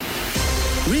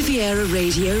Riviera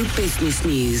Radio Business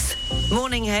News.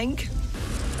 Morning, Henk.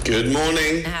 Good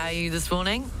morning. How are you this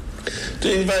morning?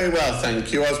 Doing very well,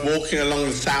 thank you. I was walking along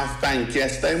the South Bank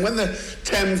yesterday, and when the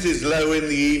Thames is low in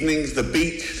the evenings, the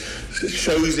beach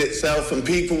shows itself and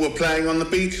people were playing on the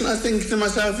beach, and I was thinking to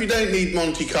myself, you don't need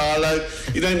Monte Carlo,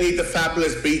 you don't need the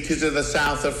fabulous beaches of the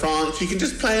south of France, you can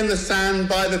just play in the sand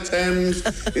by the Thames,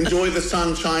 enjoy the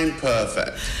sunshine,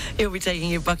 perfect. You'll be taking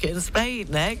your bucket and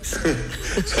spade next.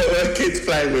 So kids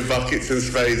playing with buckets and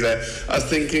spades there, I was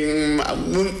thinking I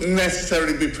wouldn't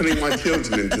necessarily be putting my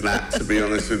children into that, to be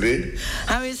honest with you.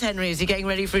 How is Henry? Is he getting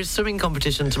ready for his swimming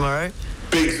competition tomorrow?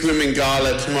 Big swimming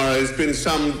gala tomorrow. There's been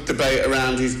some debate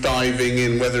around his diving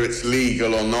in, whether it's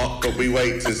legal or not, but we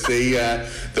wait to see. The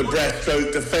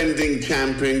breaststroke defending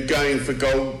champion going for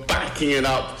gold, backing it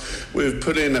up. We've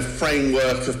put in a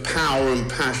framework of power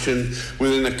and passion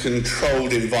within a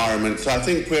controlled environment. So I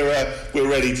think we're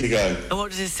ready to go. And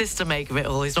what does his sister make of it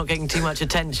all? He's not getting too much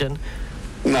attention.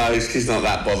 No, she's not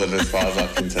that bothered as far as I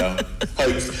can tell.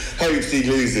 Hopes he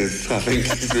loses, I think,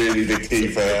 is really the key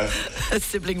for her. A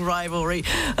sibling rivalry.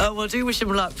 Well, do wish him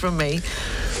luck from me.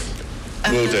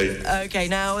 Will do. Okay,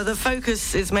 now the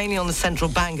focus is mainly on the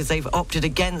central bank as they've opted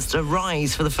against a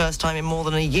rise for the first time in more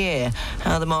than a year.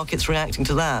 How are the markets reacting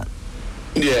to that?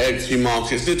 Yeah, equity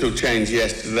markets, little change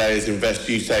yesterday as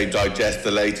investors digest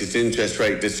the latest interest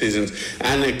rate decisions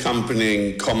and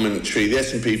accompanying commentary. The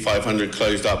S&P 500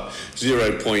 closed up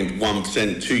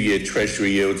 0.1%. Two-year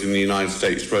Treasury yields in the United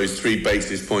States rose 3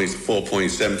 basis points to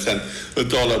 4.7%. The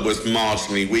dollar was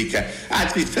marginally weaker.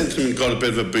 Actually, sentiment got a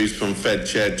bit of a boost from Fed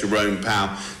Chair Jerome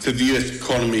Powell. So the US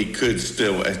economy could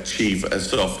still achieve a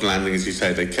soft landing. As you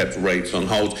say, they kept rates on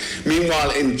hold.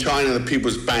 Meanwhile, in China, the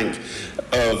People's Bank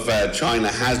of China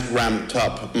has ramped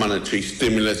up monetary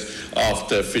stimulus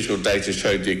after official data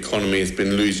showed the economy has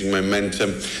been losing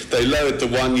momentum. They lowered the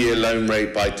one-year loan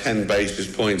rate by 10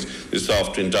 basis points this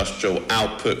after industrial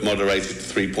output moderated to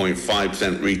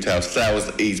 3.5%, retail sales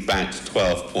eased back to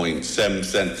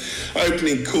 12.7%.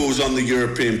 Opening calls on the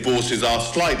European bourses are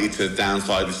slightly to the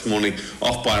downside this morning,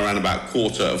 off by around about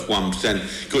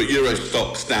 0.25%. Got Euro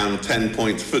stocks down 10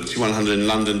 points, FTSE 100 in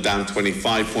London down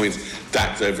 25 points,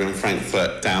 DAX over in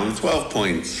Frankfurt down 12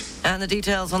 points. And the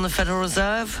details on the Federal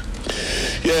Reserve?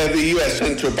 Yeah, the US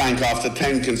Central Bank, after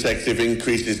 10 consecutive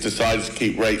increases, decided to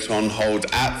keep rates on hold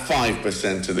at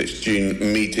 5% at its June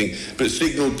meeting, but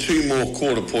signalled 2 more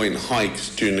quarter-point hikes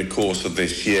during the course of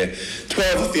this year.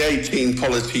 12 of the 18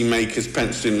 policymakers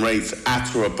penciled in rates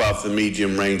at or above the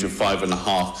medium range of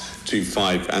 5.5% to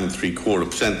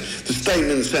 5.75%. The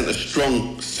statement sent a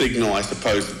strong signal, I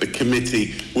suppose, that the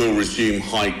committee will resume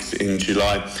hikes in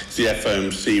July as the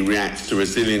FOMC reacts to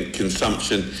resilient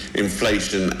consumption,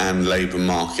 inflation and labour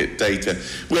market data.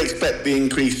 We expect the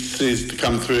increases to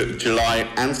come through at the July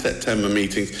and September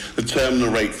meetings, the terminal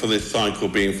rate for this cycle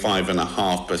being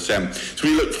 5.5%. So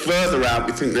we look further out,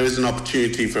 we think there is an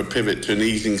opportunity for a pivot to an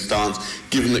easing stance,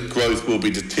 given that growth will be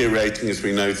deteriorating, as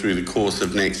we know, through the course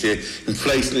of next year.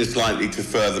 Inflation is likely to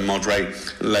further moderate,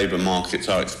 and labour markets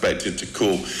are expected to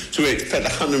cool. So we expect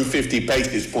 150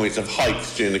 basis points of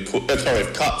hikes during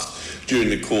the cuts during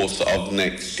the course of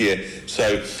next year.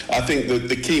 So I think that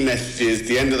the key message is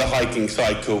the end of the hiking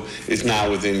cycle is now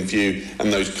within view,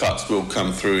 and those cuts will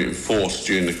come through in force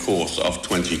during the course of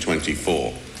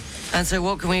 2024. And so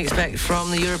what can we expect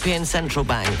from the European Central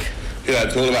Bank? Yeah,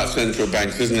 it's all about central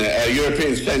banks, isn't it?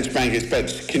 European Central Bank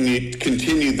expects to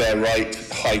continue their rate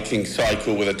hiking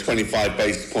cycle with a 25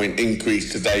 basis point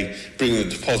increase today, bringing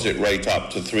the deposit rate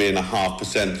up to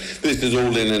 3.5%. This is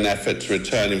all in an effort to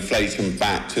return inflation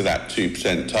back to that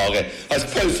 2% target. I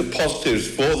suppose the positives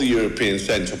for the European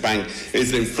Central Bank is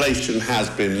that inflation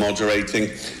has been moderating.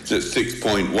 It's at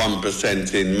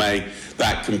 6.1% in May.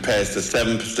 That compares to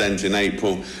 7% in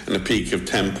April and a peak of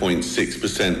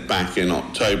 10.6% back in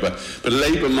October. But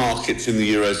labour markets in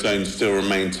the Eurozone still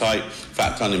remain tight. In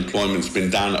fact, unemployment's been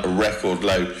down at a record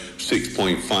low,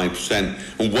 6.5%,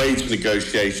 and wage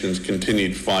negotiations continue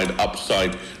to provide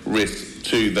upside risk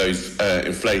to those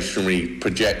inflationary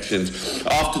projections.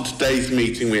 After today's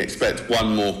meeting, we expect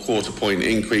 1 more quarter point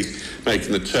increase,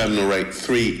 making the terminal rate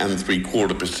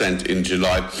 3.75% in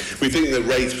July. We think that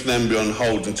rates will then be on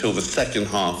hold until the second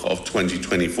half of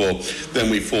 2024.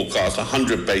 Then we forecast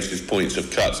 100 basis points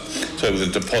of cuts, so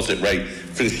with the deposit rate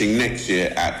finishing next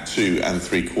year at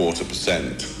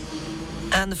 2.75%.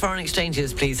 And the foreign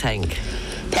exchanges, please, Henk.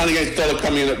 Pound against dollar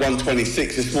coming in at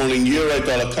 126 this morning. Euro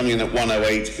dollar coming in at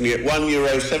 108. You can get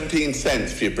 €1.17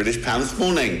 for your British pound this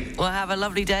morning. Well, have a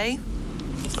lovely day.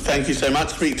 Thank you so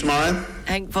much. Speak tomorrow.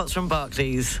 Henk Potts from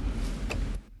Barclays.